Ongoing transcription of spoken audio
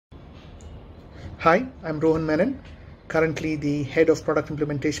Hi, I'm Rohan Menon, currently the Head of Product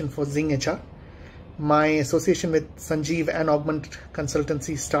Implementation for Zing HR. My association with Sanjeev and Augment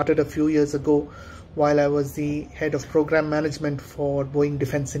Consultancy started a few years ago while I was the Head of Program Management for Boeing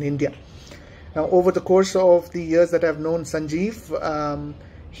Defense in India. Now, over the course of the years that I've known Sanjeev,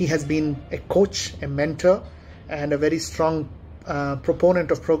 he has been a coach, a mentor, and a very strong proponent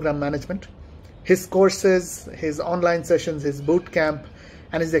of program management. His courses, his online sessions, his boot camp,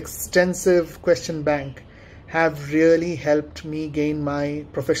 and his extensive question bank have really helped me gain my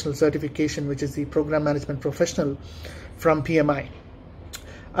professional certification, which is the Program Management Professional from PMI.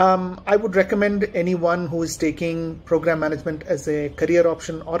 I would recommend anyone who is taking program management as a career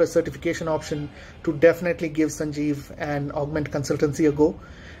option or a certification option to definitely give Sanjeev and Augment Consultancy a go.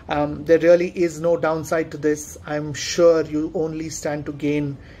 There really is no downside to this. I'm sure you only stand to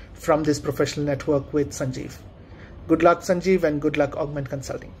gain from this professional network with Sanjeev. Good luck, Sanjeev, and good luck, Augment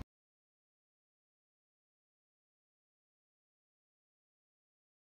Consulting.